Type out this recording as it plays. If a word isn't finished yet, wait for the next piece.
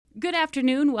Good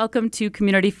afternoon. Welcome to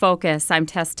Community Focus. I'm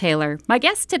Tess Taylor. My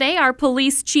guests today are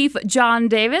Police Chief John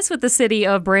Davis with the City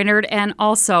of Brainerd, and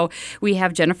also we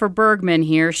have Jennifer Bergman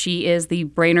here. She is the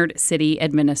Brainerd City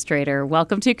Administrator.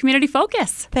 Welcome to Community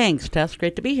Focus. Thanks, Tess.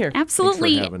 Great to be here.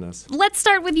 Absolutely. Thanks for having us. Let's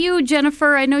start with you,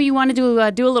 Jennifer. I know you wanted to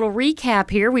do a little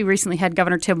recap here. We recently had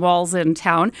Governor Tim Walz in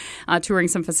town touring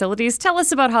some facilities. Tell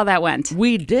us about how that went.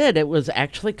 We did. It was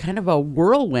actually kind of a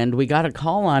whirlwind. We got a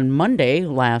call on Monday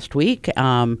last week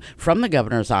from the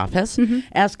governor's office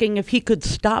asking if he could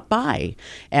stop by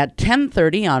at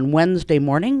 10:30 on Wednesday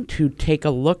morning to take a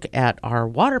look at our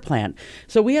water plant.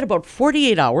 So we had about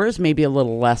 48 hours, maybe a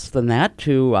little less than that,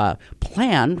 to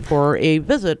plan for a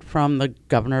visit from the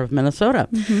governor of Minnesota.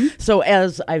 So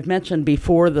as I've mentioned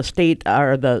before, the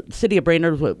city of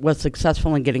Brainerd was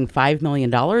successful in getting $5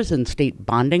 million in state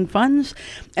bonding funds,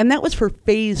 and that was for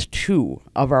phase 2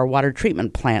 of our water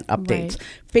treatment plant updates. Right.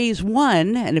 Phase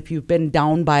 1, and if you've been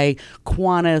down by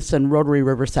Kiwanis and Rotary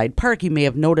Riverside Park, you may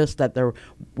have noticed that there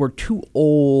were 2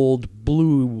 old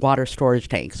blue water storage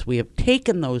tanks. We have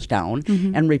taken those down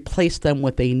and replaced them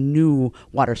with a new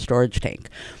water storage tank.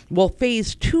 Well,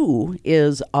 phase 2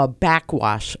 is a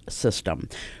backwash system.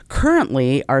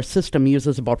 Currently, our system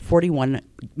uses about 41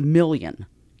 million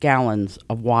gallons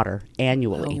of water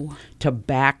annually to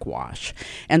backwash.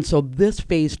 And so this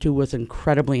phase 2 was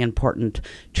incredibly important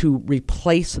to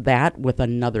replace that with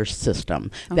another system.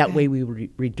 That way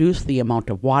we reduce the amount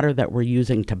of water that we're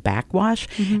using to backwash.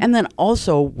 And then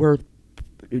also we're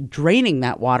draining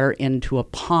that water into a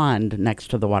pond next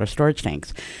to the water storage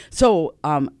tanks. So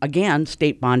again,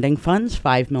 state bonding funds,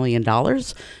 $5 million.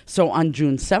 So on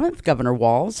June 7th, Governor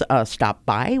Walz stopped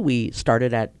by. We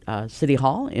started at City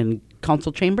Hall in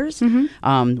council chambers,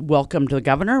 welcomed the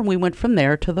governor, and we went from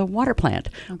there to the water plant,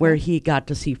 where he got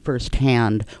to see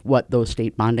firsthand what those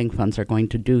state bonding funds are going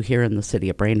to do here in the city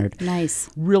of Brainerd.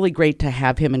 Nice. Really great to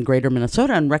have him in Greater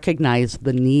Minnesota and recognize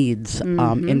the needs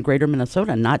in Greater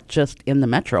Minnesota, not just in the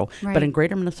metro, but in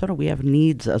Greater Minnesota we have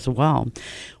needs as well.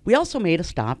 We also made a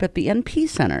stop at the NP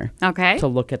Center to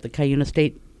look at the Cuyuna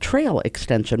State Trail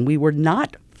extension. We were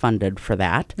not funded for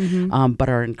that, but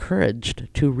are encouraged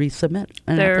to resubmit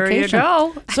an application. There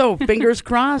you go. So fingers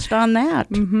crossed on that.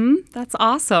 That's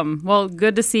awesome. Well,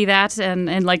 good to see that.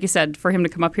 And like you said, for him to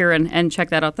come up here and check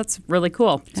that out, that's really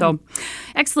cool. Yeah. So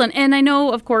excellent. And I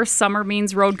know, of course, summer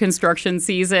means road construction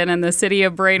season, and the city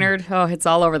of Brainerd, it's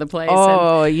all over the place.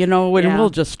 We'll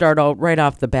just start out right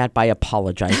off the bat by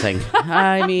apologizing.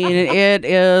 I mean, it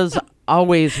is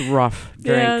always rough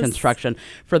during construction.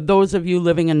 For those of you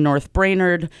living in North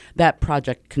Brainerd, that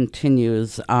project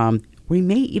continues. We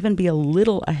may even be a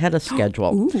little ahead of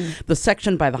schedule. The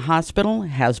section by the hospital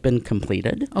has been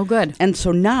completed. Oh, good. And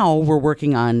so now we're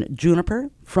working on Juniper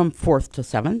from 4th to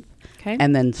 7th,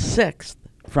 and then 6th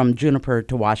from Juniper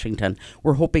to Washington.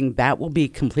 We're hoping that will be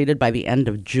completed by the end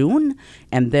of June,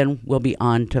 and then we'll be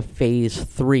on to phase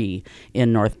 3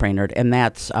 in North Brainerd, and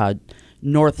that's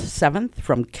North 7th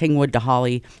from Kingwood to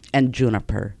Holly, and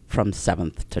Juniper from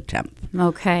 7th to 10th.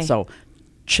 Okay. So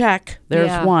check.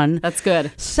 There's one. That's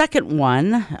good. Second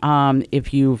one,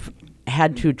 if you've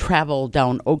had to travel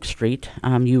down Oak Street,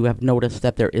 you have noticed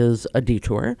that there is a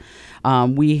detour.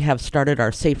 We have started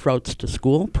our Safe Routes to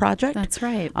School project. That's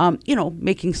right.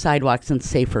 Making sidewalks and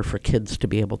safer for kids to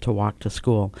be able to walk to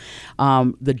school.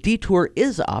 The detour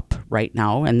is up right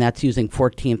now, and that's using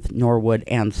 14th, Norwood,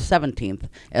 and 17th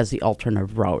as the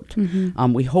alternative route.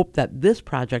 We hope that this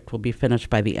project will be finished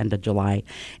by the end of July.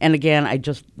 And again, I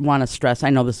just want to stress, I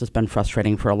know this has been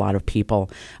frustrating for a lot of people,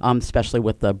 especially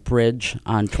with the bridge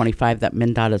on 25 that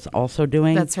MnDOT is also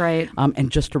doing. That's right.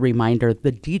 And just a reminder,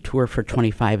 the detour for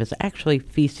 25 is actually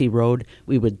Fee Road.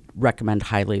 We would recommend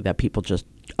highly that people just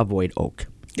avoid Oak.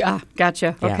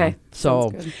 Gotcha. Yeah. Okay.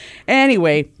 So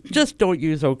anyway, just don't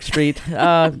use Oak Street.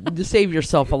 Save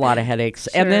yourself a lot of headaches.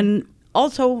 Sure. And then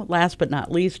also, last but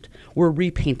not least, we're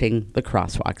repainting the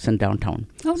crosswalks in downtown.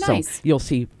 Oh, nice. So you'll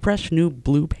see fresh new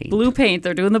blue paint. Blue paint.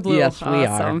 They're doing the blue. Yes, we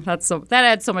are. That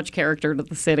adds so much character to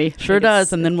the city. Sure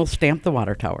does. And then we'll stamp the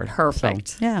water tower. Perfect.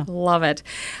 So, yeah. Love it.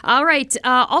 All right.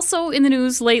 Also in the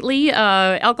news lately,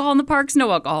 alcohol in the parks,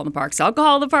 no alcohol in the parks.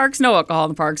 Alcohol in the parks, no alcohol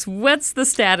in the parks. What's the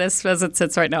status as it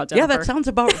sits right now, Jennifer? Yeah, that sounds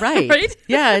about right. Right?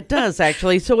 Yeah, it does,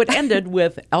 actually. So it ended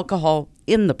with alcohol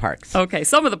in the parks. Okay,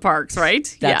 some of the parks,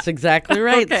 right? That's exactly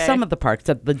right. Okay. Some of the parks.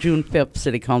 At the June 5th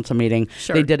City Council meeting,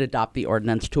 Sure. they did adopt the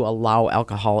ordinance to allow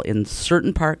alcohol in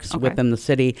certain parks within the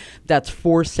city. That's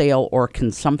for sale or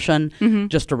consumption.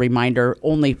 Just a reminder,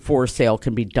 only for sale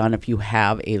can be done if you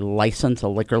have a license, a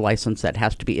liquor license that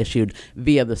has to be issued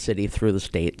via the city through the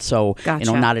state. So,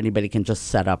 Gotcha. not anybody can just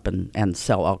set up and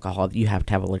sell alcohol. You have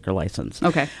to have a liquor license.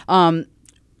 Okay.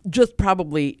 just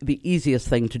probably the easiest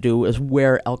thing to do is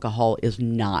where alcohol is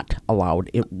not allowed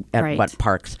at Right. what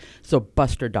parks. So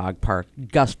Buster Dog Park,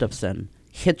 Gustafson,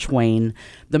 Hitchwain,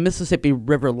 the Mississippi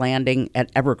River Landing at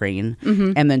Evergreen,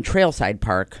 and then Trailside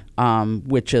Park,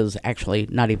 which is actually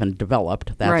not even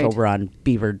developed. That's Right. over on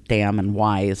Beaver Dam and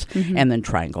Wise, and then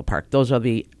Triangle Park. Those are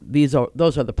the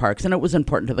parks, and it was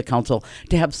important to the council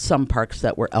to have some parks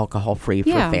that were alcohol free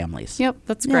for families. Yep,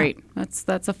 that's Yeah. great.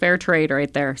 That's a fair trade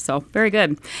right there. So very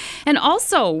good. And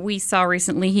also, we saw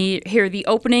recently here the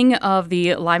opening of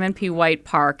the Lyman P. White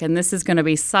Park, and this is going to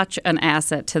be such an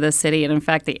asset to the city and, in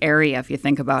fact, the area, if you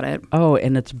think about it. Oh,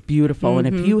 and it's beautiful. And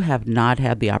if you have not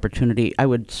had the opportunity, I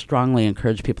would strongly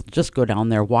encourage people to just go down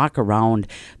there, walk around.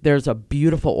 There's a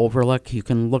beautiful overlook. You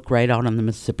can look right out on the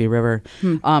Mississippi River.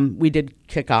 We did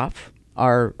kick off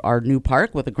our new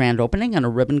park with a grand opening and a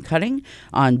ribbon cutting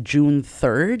on June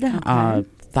 3rd.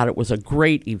 Thought it was a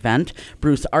great event.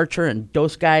 Bruce Archer and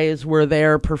those guys were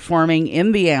there performing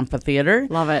in the amphitheater.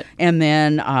 Love it. And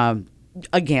then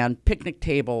again, picnic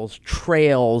tables,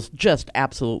 trails, just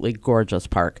absolutely gorgeous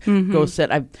park. Go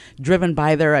sit. I've driven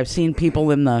by there. I've seen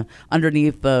people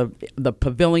underneath the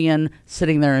pavilion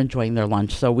sitting there enjoying their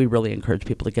lunch. So we really encourage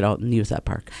people to get out and use that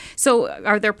park. So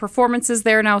are there performances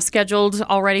there now scheduled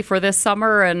already for this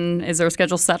summer? And is there a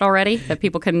schedule set already that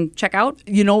people can check out?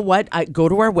 You know what? I go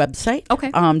to our website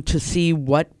Okay. to see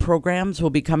what programs will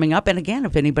be coming up. And again,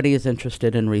 if anybody is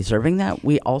interested in reserving that,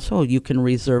 you can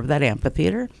reserve that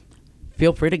amphitheater.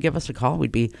 Feel free to give us a call.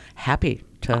 We'd be happy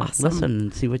to listen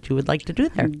and see what you would like to do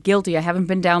there. Guilty. I haven't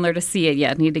been down there to see it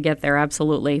yet. Need to get there.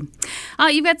 Absolutely.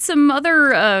 You've got some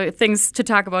other things to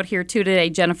talk about here too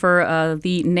today, Jennifer.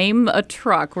 The name a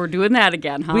truck. We're doing that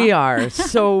again, huh? We are.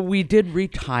 So we did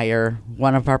retire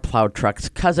one of our plow trucks.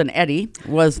 Cousin Eddie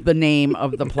was the name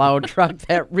of the plow truck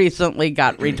that recently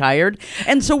got retired.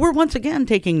 And so we're once again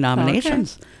taking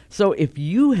nominations. Okay. So if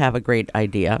you have a great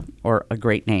idea or a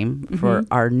great name for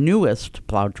our newest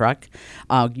plow truck,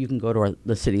 you can go to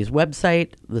the city's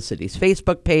website, the city's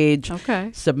Facebook page,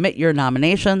 submit your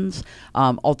nominations.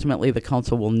 Ultimately, the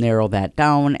council will narrow that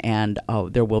down, and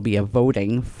there will be a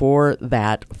voting for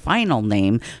that final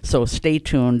name. So stay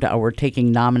tuned. We're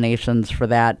taking nominations for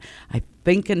that, I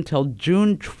think, until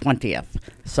June 20th.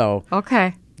 So,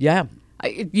 yeah.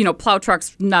 Plow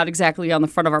trucks not exactly on the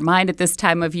front of our mind at this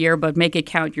time of year, but make it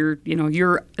count.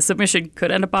 Your submission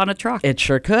could end up on a truck. It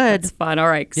sure could. It's fun. All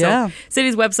right. So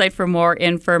city's website for more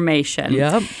information.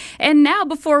 Yep. And now,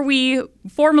 before we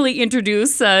formally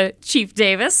introduce Chief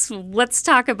Davis, let's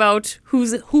talk about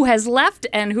who has left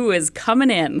and who is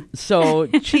coming in. So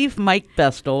Chief Mike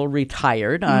Bestel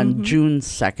retired on June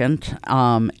 2nd.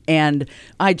 And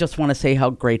I just want to say how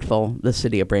grateful the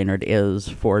city of Brainerd is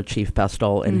for Chief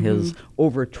Bestel and his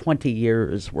over 20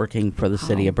 years working for the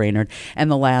city of Brainerd,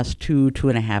 and the last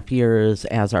 2.5 years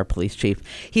as our police chief.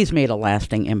 He's made a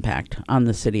lasting impact on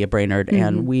the city of Brainerd,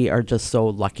 and we are just so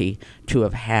lucky to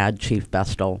have had Chief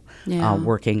Bestel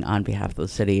working on behalf of the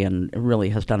city, and really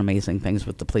has done amazing things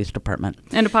with the police department.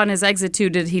 And upon his exit, too,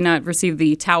 did he not receive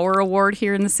the Tower Award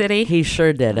here in the city? He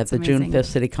sure did. That's at the amazing. June 5th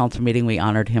City Council meeting, we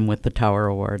honored him with the Tower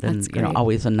Award. That's And, great.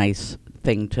 always a nice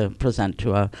thing to present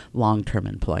to a long-term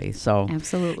employee. So,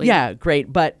 absolutely. Yeah,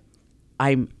 great. But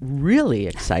I'm really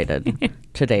excited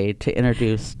today to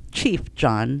introduce Chief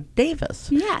John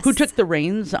Davis, who took the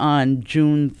reins on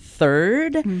June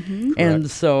 3rd. And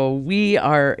so we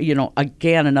are,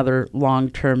 again, another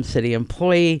long-term city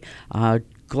employee.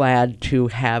 Glad to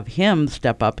have him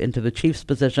step up into the chief's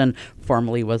position.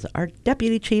 Formerly was our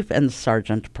deputy chief and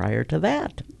sergeant prior to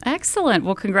that. Excellent.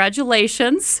 Well,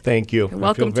 congratulations. Thank you.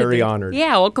 Welcome I feel very to honored.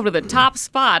 Yeah, welcome to the top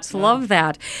spot. Love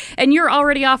that. And you're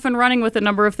already off and running with a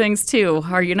number of things too,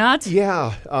 are you not?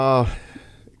 Yeah.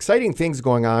 Exciting things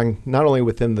going on, not only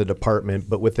within the department,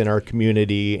 but within our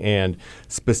community, and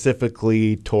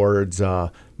specifically towards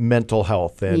mental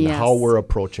health and how we're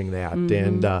approaching that.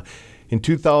 And in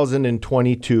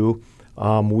 2022,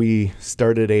 we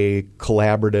started a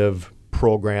collaborative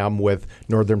program with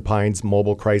Northern Pines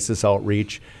Mobile Crisis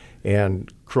Outreach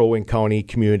and Crow Wing County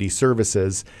Community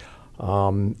Services,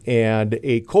 and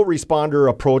a co-responder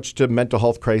approach to mental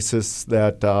health crisis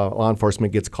that law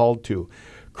enforcement gets called to.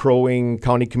 Crow Wing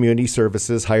County Community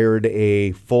Services hired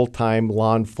a full-time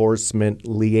law enforcement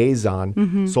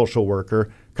liaison social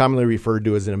worker, commonly referred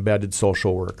to as an embedded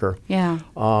social worker. Yeah.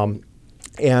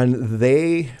 And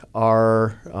they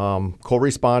are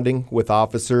co-responding with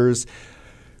officers,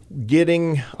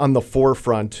 getting on the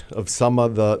forefront of some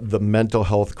of the mental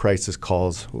health crisis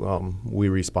calls we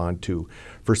respond to.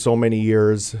 For so many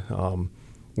years,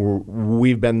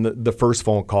 we've been the first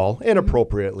phone call, and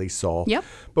appropriately so. Yep.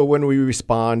 But when we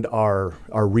respond, our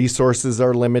resources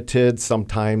are limited.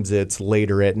 Sometimes it's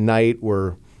later at night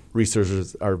where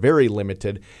resources are very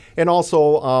limited. And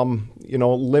also,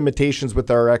 limitations with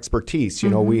our expertise.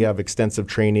 We have extensive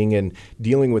training in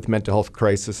dealing with mental health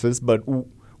crises, but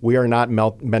we are not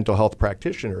mental health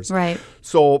practitioners. Right.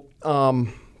 So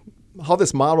how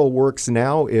this model works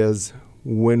now is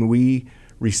when we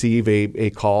receive a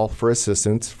call for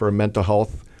assistance for mental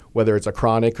health, whether it's a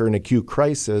chronic or an acute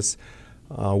crisis,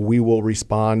 we will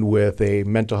respond with a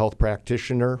mental health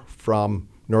practitioner from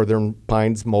Northern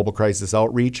Pines Mobile Crisis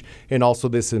Outreach, and also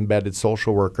this embedded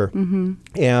social worker.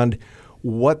 And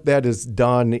what that has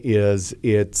done is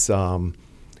it's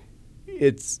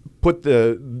put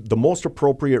the most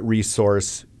appropriate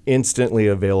resource instantly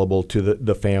available to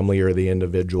the family or the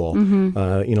individual.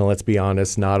 Let's be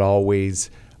honest, not always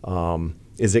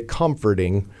is it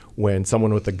comforting when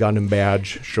someone with a gun and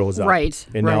badge shows up. Right.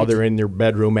 And now they're in their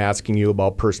bedroom asking you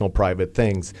about personal, private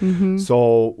things.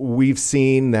 So we've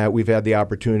seen that we've had the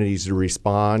opportunities to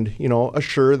respond,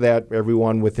 assure that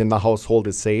everyone within the household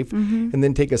is safe, and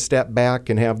then take a step back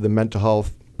and have the mental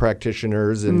health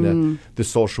practitioners and the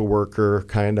social worker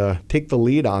kind of take the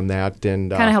lead on that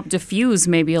and kind of help diffuse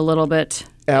maybe a little bit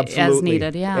as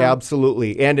needed. Yeah,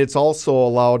 absolutely. And it's also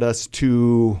allowed us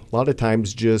to a lot of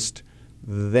times just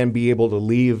then be able to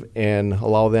leave and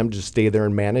allow them to stay there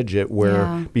and manage it,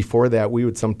 where before that we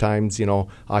would sometimes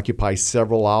occupy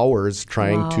several hours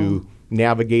trying to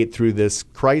navigate through this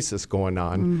crisis going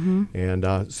on.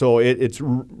 And so it's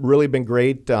really been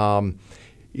great.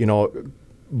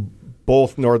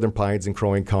 Both Northern Pines and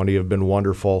Crow Wing County have been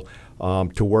wonderful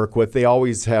to work with. They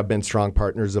always have been strong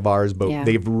partners of ours, but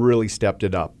they've really stepped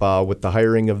it up with the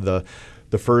hiring of the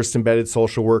first embedded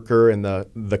social worker, and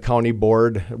the county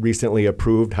board recently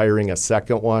approved hiring a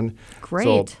second one. Great.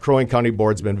 So Crow Wing County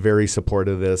board's been very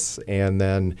supportive of this. And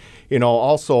then,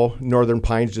 also Northern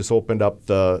Pines just opened up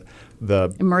the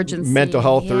emergency mental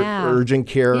health urgent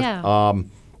care.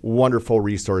 Wonderful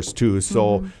resource too.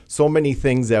 So many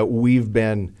things that we've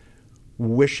been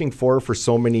wishing for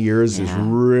so many years is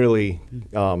really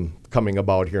coming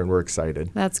about here, and we're excited.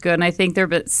 That's good. And I think there have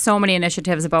been so many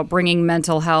initiatives about bringing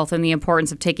mental health and the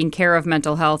importance of taking care of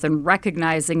mental health and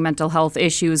recognizing mental health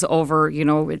issues over,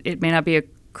 it may not be a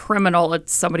criminal,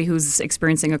 it's somebody who's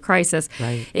experiencing a crisis.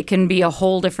 Right. It can be a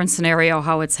whole different scenario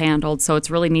how it's handled. So it's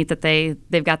really neat that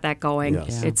they've got that going.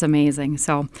 Yes. It's amazing.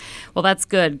 So, well, that's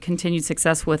good. Continued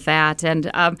success with that. And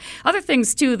other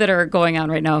things, too, that are going on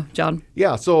right now, John.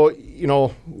 Yeah, so,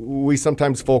 we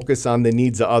sometimes focus on the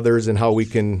needs of others and how we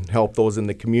can help those in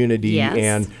the community. Yes.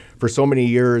 And for so many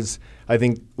years, I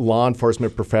think law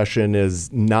enforcement profession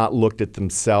has not looked at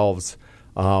themselves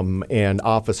and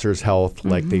officers' health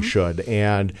like they should.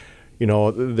 And,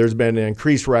 there's been an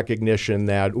increased recognition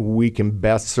that we can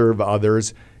best serve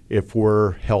others if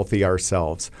we're healthy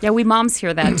ourselves. Yeah, we moms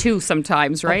hear that too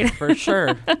sometimes, right? For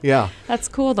sure. Yeah. That's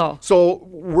cool, though. So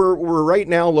we're right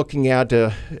now looking at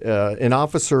an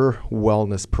officer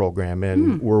wellness program,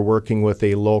 and we're working with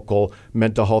a local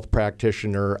mental health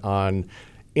practitioner on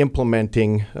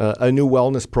implementing a new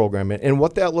wellness program. And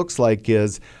what that looks like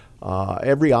is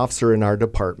every officer in our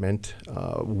department,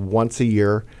 once a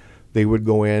year, they would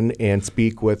go in and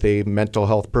speak with a mental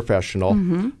health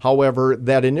professional. However,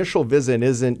 that initial visit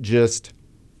isn't just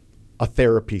a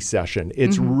therapy session.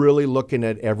 It's really looking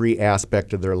at every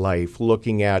aspect of their life,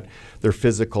 looking at their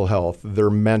physical health, their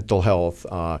mental health,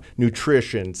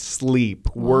 nutrition,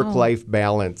 sleep, work-life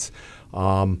balance.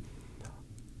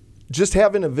 Just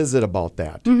having a visit about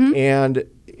that. And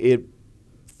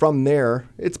from there,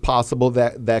 it's possible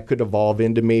that could evolve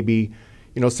into maybe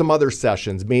some other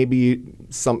sessions. Maybe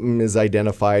something is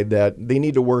identified that they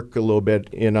need to work a little bit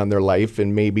in on their life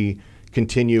and maybe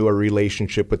continue a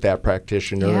relationship with that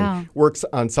practitioner and works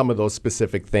on some of those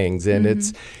specific things. And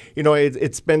it's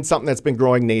been something that's been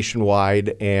growing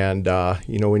nationwide. And,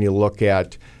 when you look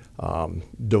at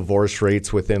divorce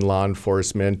rates within law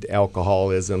enforcement,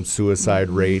 alcoholism, suicide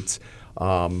rates,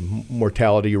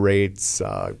 mortality rates,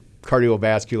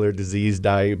 cardiovascular disease,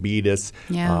 diabetes.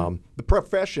 The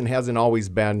profession hasn't always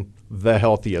been the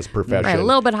healthiest profession. Right, a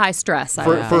little bit high stress.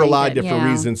 For a lot of different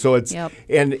reasons. So it's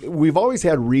and we've always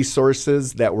had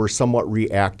resources that were somewhat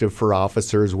reactive for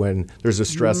officers when there's a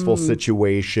stressful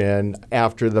situation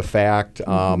after the fact.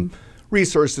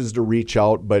 Resources to reach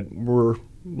out, but we're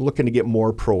looking to get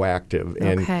more proactive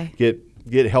and get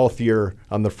get healthier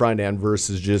on the front end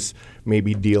versus just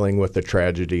maybe dealing with the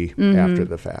tragedy after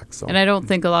the fact. So. And I don't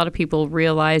think a lot of people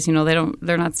realize,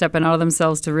 they're not stepping out of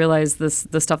themselves to realize the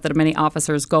stuff that many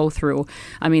officers go through.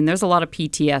 I mean, there's a lot of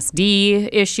PTSD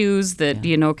issues that,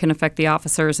 can affect the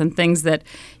officers and things that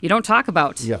you don't talk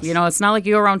about. Yes. It's not like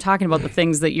you go around talking about the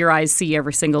things that your eyes see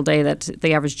every single day that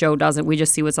the average Joe doesn't. We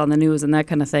just see what's on the news and that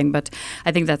kind of thing. But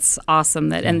I think that's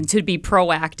awesome and to be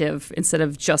proactive instead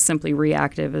of just simply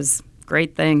reactive is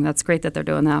great thing. That's great that they're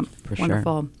doing that. For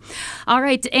Wonderful. sure. All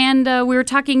right. And we were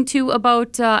talking too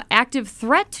about active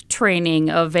threat training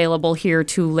available here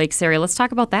to Lakes area. Let's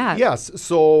talk about that. Yes.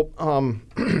 So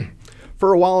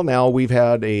for a while now, we've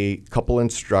had a couple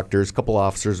instructors, couple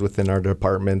officers within our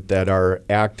department that are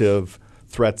active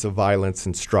threats of violence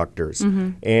instructors.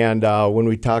 And when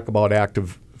we talk about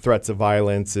active threats of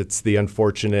violence, it's the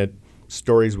unfortunate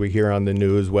stories we hear on the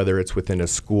news, whether it's within a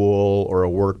school or a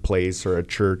workplace or a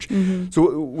church.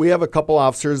 So we have a couple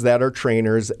officers that are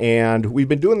trainers, and we've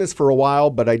been doing this for a while,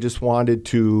 but I just wanted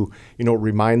to,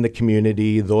 remind the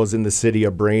community, those in the city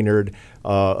of Brainerd,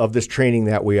 of this training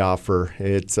that we offer.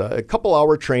 It's a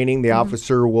couple-hour training. The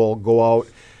officer will go out,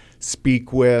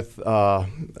 speak with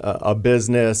a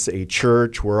business, a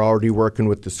church. We're already working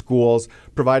with the schools,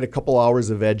 provide a couple hours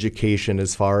of education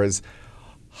as far as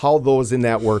how those in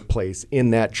that workplace,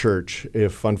 in that church,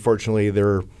 if unfortunately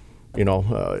they're,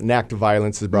 an act of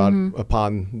violence is brought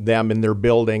upon them in their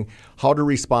building, how to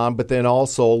respond, but then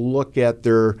also look at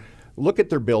their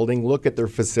building, look at their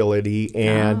facility,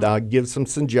 and give some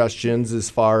suggestions as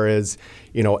far as,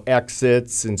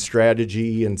 exits and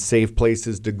strategy and safe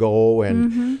places to go.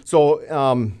 And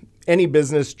so any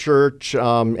business, church,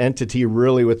 entity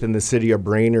really within the city of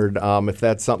Brainerd, if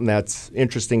that's something that's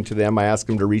interesting to them, I ask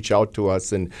them to reach out to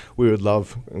us, and we would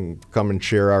love to come and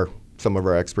share some of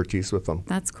our expertise with them.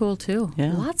 That's cool, too.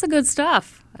 Yeah. Lots of good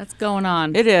stuff that's going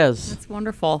on. It is. That's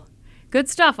wonderful. Good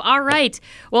stuff. All right.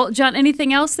 Well, John,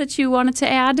 anything else that you wanted to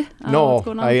add? No, what's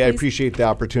going on, I please? appreciate the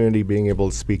opportunity being able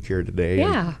to speak here today.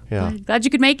 Yeah. And, Glad you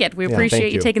could make it. We appreciate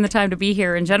thank you you. taking the time to be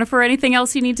here. And Jennifer, anything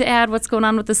else you need to add? What's going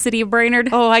on with the city of Brainerd?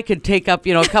 Oh, I could take up,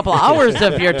 a couple hours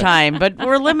of your time, but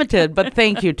we're limited. But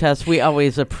thank you, Tess. We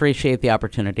always appreciate the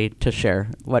opportunity to share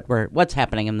what's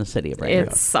happening in the city of Brainerd.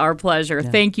 It's our pleasure.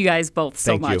 Thank you guys both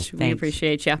so Thank you. much. We Thanks.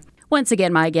 appreciate you. Once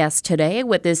again, my guest today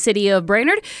with the City of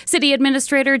Brainerd, City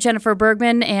Administrator Jennifer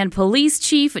Bergman and Police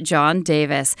Chief John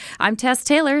Davis. I'm Tess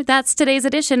Taylor. That's today's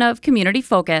edition of Community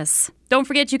Focus. Don't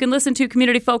forget you can listen to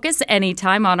Community Focus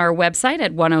anytime on our website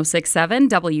at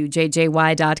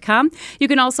 1067wjjy.com. You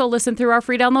can also listen through our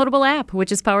free downloadable app,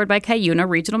 which is powered by Cuyuna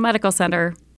Regional Medical Center.